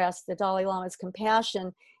expressed. The Dalai Lama's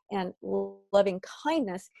compassion and loving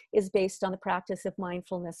kindness is based on the practice of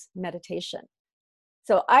mindfulness meditation.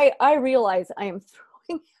 So I realize I am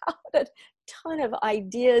throwing out a ton of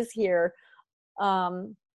ideas here. I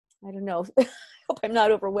don't know. I hope I'm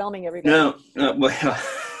not overwhelming everybody. No, well,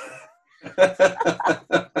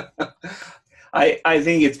 I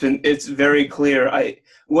think it's very clear.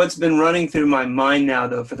 What's been running through my mind now,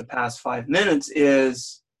 though, for the past 5 minutes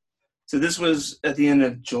is, so this was at the end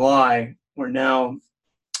of July. We're now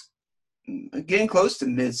getting close to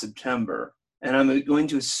mid-September, and I'm going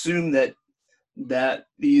to assume that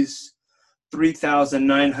these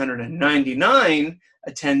 3,999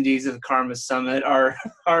 attendees of the Karma Summit are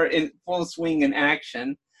in full swing in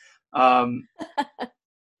action. And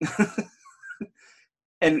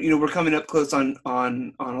we're coming up close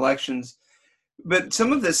on elections, but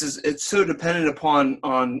some of this it's so dependent upon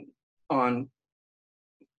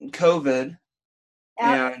COVID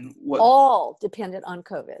and what all dependent on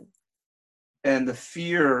COVID and the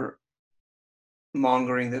fear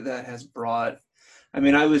mongering that has brought. I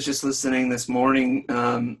mean, I was just listening this morning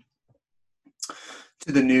to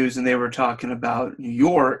the news, and they were talking about New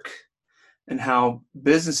York and how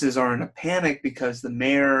businesses are in a panic because the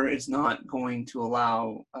mayor is not going to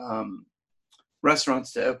allow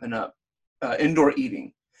restaurants to open up indoor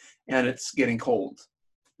eating, and it's getting cold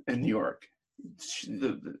in New York.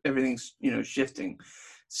 Everything's shifting.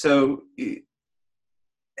 So,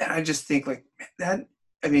 and I just think like that.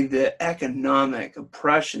 I mean, the economic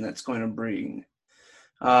oppression that's going to bring.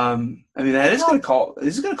 I mean, that is going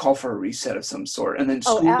to call for a reset of some sort, and then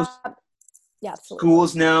schools. Yeah, absolutely.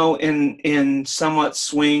 Schools now in somewhat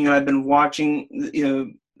swing. I've been watching,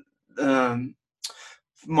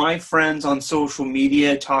 my friends on social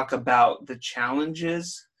media talk about the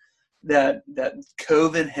challenges that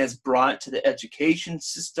COVID has brought to the education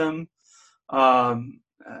system, and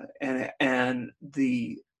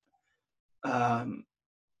the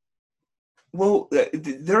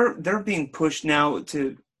they're being pushed now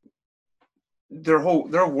to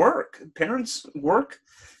their work. Parents' work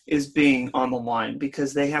is being on the line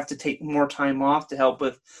because they have to take more time off to help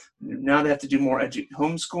with. Now they have to do more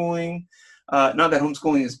homeschooling. Not that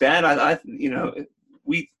homeschooling is bad.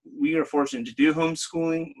 We are fortunate to do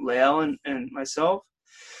homeschooling, Lael and myself.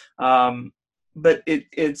 But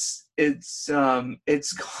it's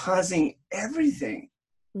causing everything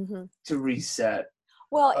to reset.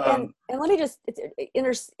 Well, and let me just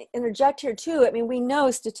interject here too. I mean, we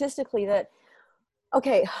know statistically that,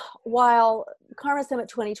 okay, while Karma Summit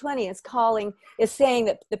 2020 is saying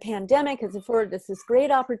that the pandemic has afforded us this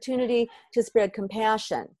great opportunity to spread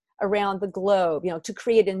compassion around the globe, to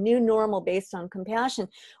create a new normal based on compassion.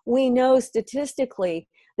 We know statistically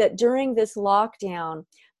that during this lockdown,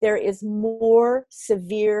 there is more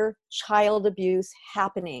severe child abuse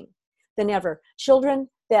happening than ever. Children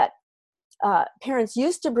that parents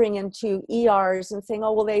used to bring into ERs and saying,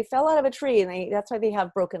 oh, well, they fell out of a tree and that's why they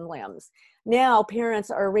have broken limbs. Now parents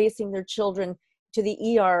are racing their children to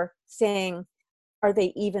the ER saying, are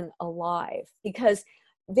they even alive? Because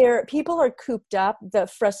people are cooped up. The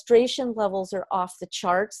frustration levels are off the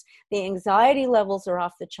charts. The anxiety levels are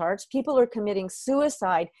off the charts. People are committing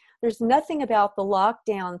suicide. There's nothing about the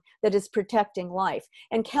lockdown that is protecting life.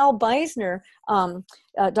 And Cal Beisner,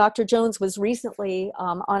 Dr. Jones was recently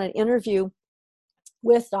on an interview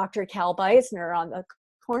with Dr. Cal Beisner on the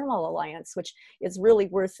Cornwall Alliance, which is really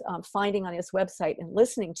worth finding on his website and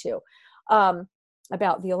listening to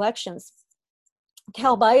about the elections.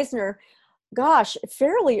 Cal Beisner,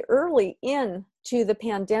 fairly early into the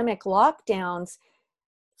pandemic lockdowns,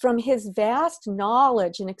 from his vast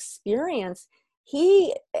knowledge and experience,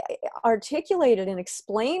 he articulated and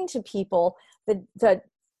explained to people the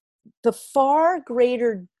far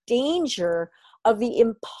greater danger of the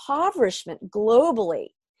impoverishment globally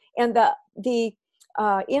and the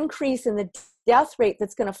increase in the death rate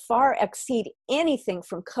that's going to far exceed anything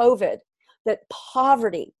from COVID that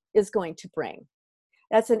poverty is going to bring.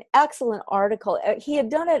 That's an excellent article. He had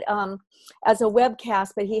done it as a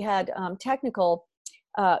webcast, but he had technical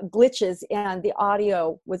glitches and the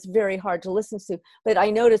audio was very hard to listen to. But I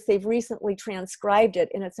noticed they've recently transcribed it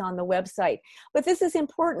and it's on the website. But this is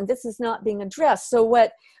important. This is not being addressed. So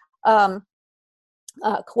what Cuomo,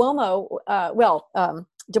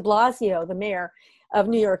 de Blasio, the mayor of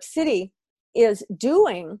New York City, is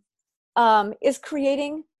doing is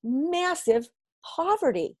creating massive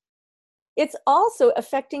poverty. It's also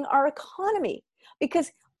affecting our economy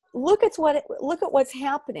because look at what's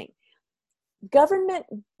happening. Government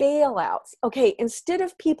bailouts. Okay, instead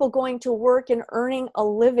of people going to work and earning a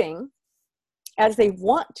living as they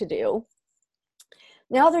want to do,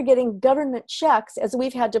 now they're getting government checks as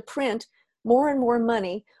we've had to print more and more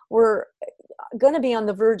money. We're going to be on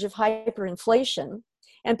the verge of hyperinflation,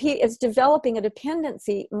 and it's developing a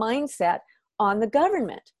dependency mindset on the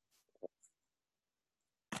government.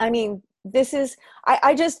 I mean,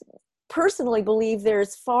 I just personally believe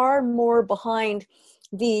there's far more behind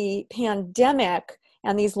the pandemic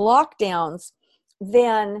and these lockdowns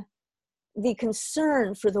than the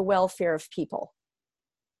concern for the welfare of people.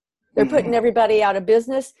 They're putting everybody out of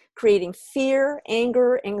business, creating fear,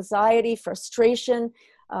 anger, anxiety, frustration,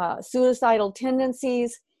 suicidal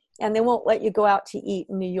tendencies, and they won't let you go out to eat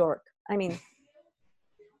in New York. I mean,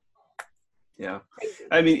 yeah.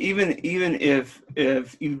 I mean, even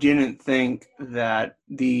if you didn't think that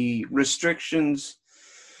the restrictions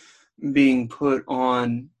being put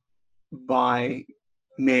on by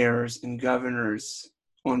mayors and governors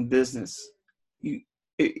on business, even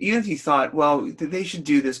if you thought, well, they should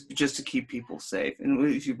do this just to keep people safe,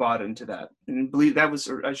 and if you bought into that and believe that was,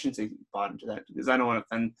 or I shouldn't say bought into that because I don't want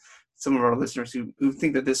to offend some of our listeners who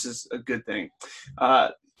think that this is a good thing.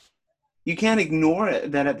 You can't ignore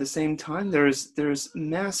it that at the same time there's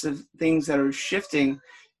massive things that are shifting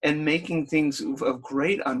and making things of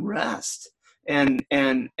great unrest and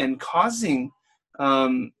causing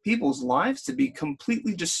people's lives to be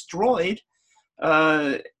completely destroyed.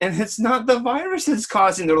 And it's not the virus that's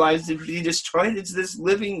causing their lives to be destroyed. It's this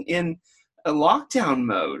living in a lockdown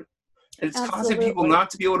mode. It's causing people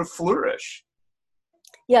not to be able to flourish.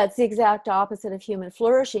 Yeah, it's the exact opposite of human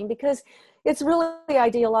flourishing because it's really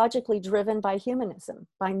ideologically driven by humanism,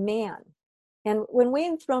 by man. And when we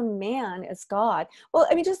enthrone man as God, well,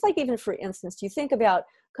 I mean, just like even for instance, you think about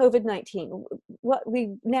COVID-19, what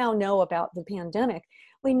we now know about the pandemic,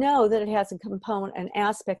 we know that it has a component, an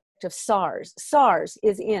aspect of SARS. SARS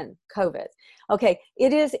is in COVID. Okay,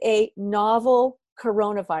 it is a novel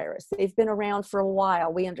coronavirus. They've been around for a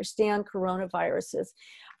while. We understand coronaviruses.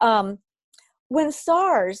 When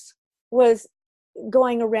SARS was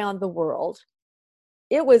going around the world,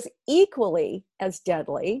 it was equally as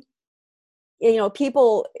deadly. You know,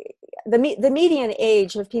 people, the median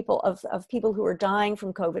age of people who are dying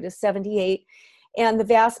from COVID is 78, and the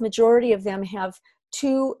vast majority of them have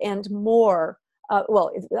 2 and more. I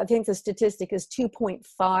think the statistic is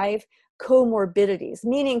 2.5 comorbidities,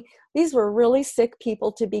 meaning these were really sick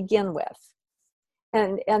people to begin with,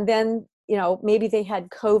 and then maybe they had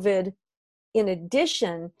COVID in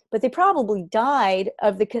addition, but they probably died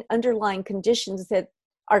of the underlying conditions that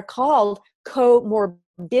are called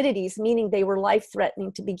comorbidities, meaning they were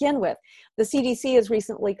life-threatening to begin with. The CDC has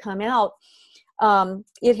recently come out.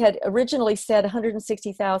 It had originally said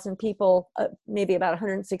 160,000 people, maybe about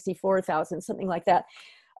 164,000, something like that.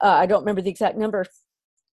 I don't remember the exact number,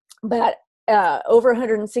 but over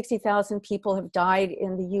 160,000 people have died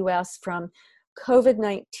in the US from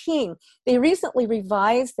COVID-19. They recently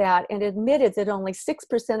revised that and admitted that only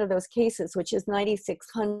 6% of those cases, which is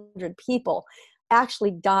 9,600 people,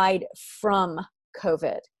 actually died from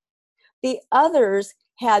COVID. The others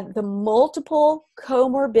had the multiple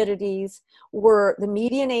comorbidities, were the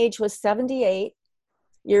median age was 78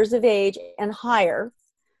 years of age and higher,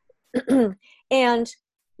 and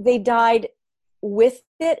they died with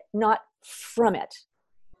it, not from it.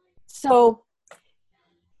 So,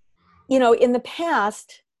 in the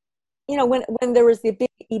past, when there was the big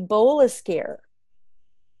Ebola scare,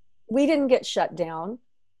 we didn't get shut down.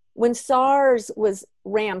 When SARS was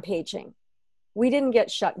rampaging, we didn't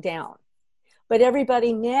get shut down. But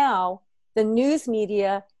everybody now, the news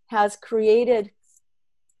media has created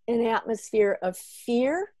an atmosphere of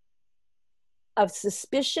fear, of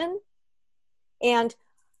suspicion, and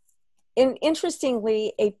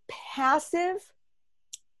interestingly, a passive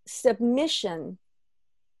submission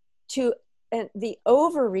to the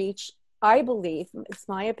overreach, I believe, it's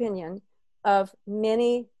my opinion, of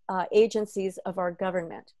many agencies of our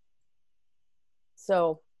government.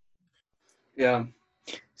 So. Yeah.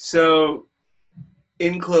 So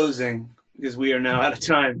in closing, because we are now out of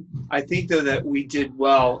time, I think though that we did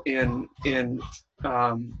well in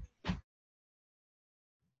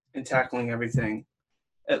tackling everything.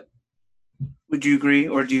 Would you agree,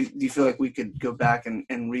 or do you feel like we could go back and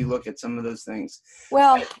relook at some of those things?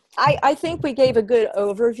 Well, I think we gave a good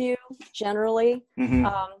overview generally Mm-hmm.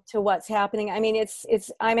 to what's happening. I mean,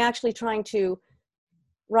 I'm actually trying to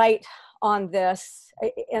write on this,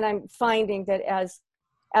 and I'm finding that as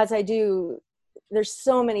I do, there's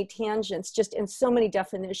so many tangents just and so many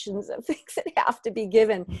definitions of things that have to be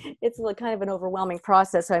given. It's kind of an overwhelming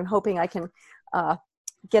process. I'm hoping I can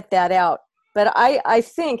get that out. But I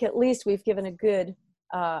think at least we've given a good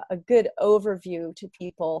overview to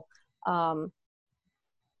people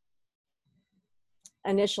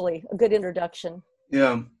initially, a good introduction.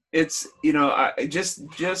 Yeah, it's I just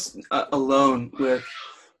alone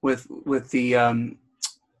with the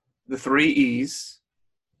 3 E's: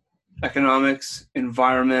 economics,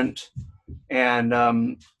 environment,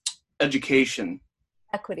 and education.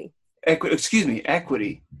 Equity.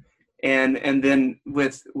 Equity. And then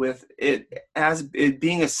with it as it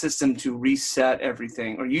being a system to reset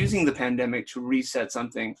everything, or using the pandemic to reset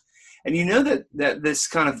something. And that this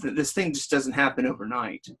thing just doesn't happen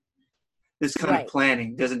overnight. This kind of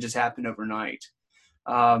planning doesn't just happen overnight.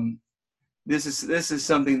 This is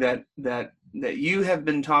something that you have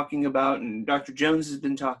been talking about, and Dr. Jones has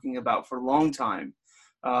been talking about for a long time.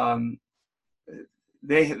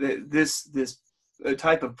 This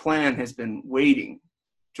type of plan has been waiting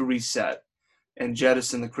to reset and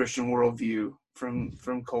jettison the Christian worldview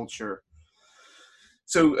from culture.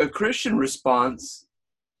 So a Christian response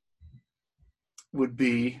would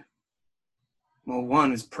be, well,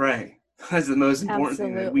 one is pray. That's the most important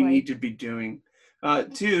thing that we need to be doing.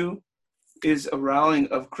 2 is a rallying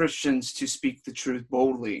of Christians to speak the truth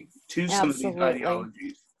boldly to some of these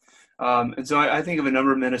ideologies. And so I think of a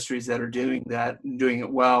number of ministries that are doing that and doing it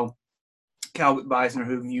well. Calvert Beisner,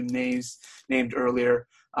 whom you named earlier,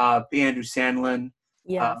 Andrew Sandlin.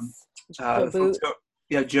 Yes. Joe Boot.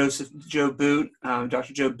 Joe Boot,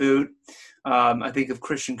 Dr. Joe Boot. I think of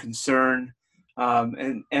Christian Concern.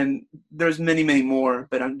 And there's many, many more,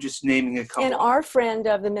 but I'm just naming a couple. And our friend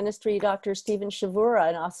of the ministry, Dr. Stephen Shavura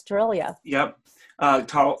in Australia. Yep.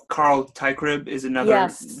 Carl Teichrieb is another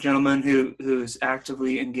gentleman who is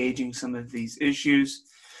actively engaging some of these issues.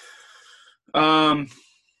 And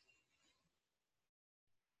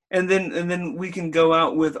then we can go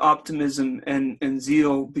out with optimism and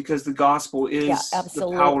zeal, because the gospel is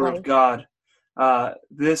the power of God.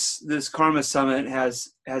 This Karma Summit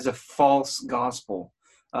has a false gospel,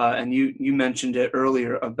 and you mentioned it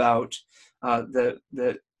earlier about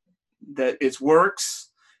that it's works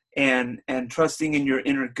and trusting in your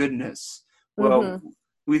inner goodness. Well,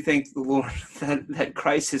 we thank the Lord that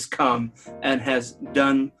Christ has come and has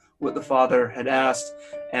done what the Father had asked,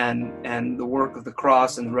 and the work of the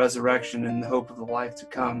cross and the resurrection and the hope of the life to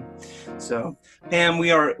come. So, Pam,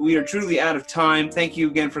 we are truly out of time. Thank you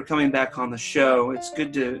again for coming back on the show. It's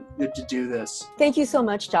good to do this. Thank you so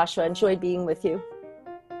much, Joshua. Enjoyed being with you.